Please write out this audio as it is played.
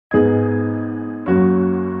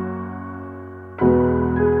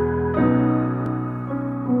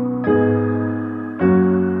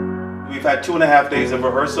had 2.5 days of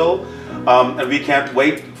rehearsal, and we can't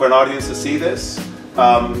wait for an audience to see this.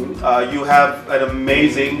 You have an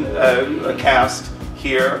amazing cast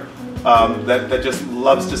here that just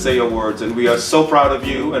loves to say your words, and we are so proud of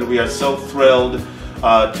you, and we are so thrilled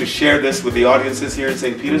to share this with the audiences here in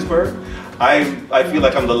St. Petersburg. I feel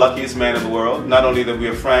like I'm the luckiest man in the world, not only that we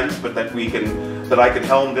are friends, but that I can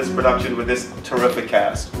helm this production with this terrific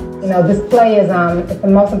cast. You know, this play is it's the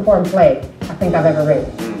most important play I think I've ever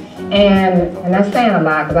written. And that's saying a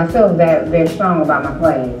lot, because I feel that very strong about my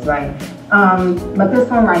plays, right? But this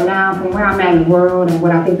one right now, from where I'm at in the world and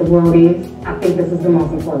what I think the world is, I think this is the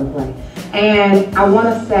most important play. And I want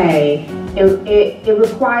to say, it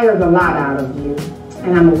requires a lot out of you,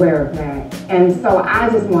 and I'm aware of that. And so I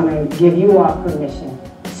just want to give you all permission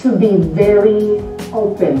to be very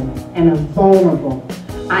open and vulnerable.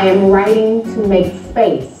 I am writing to make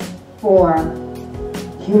space for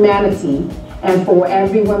humanity and for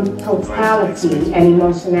everyone's totality and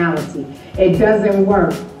emotionality. It doesn't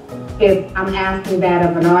work if I'm asking that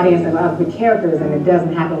of an audience and of the characters and it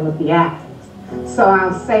doesn't happen with the actors. So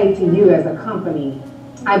I'll say to you as a company,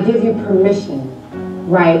 I give you permission,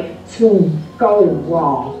 right, to go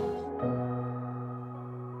raw.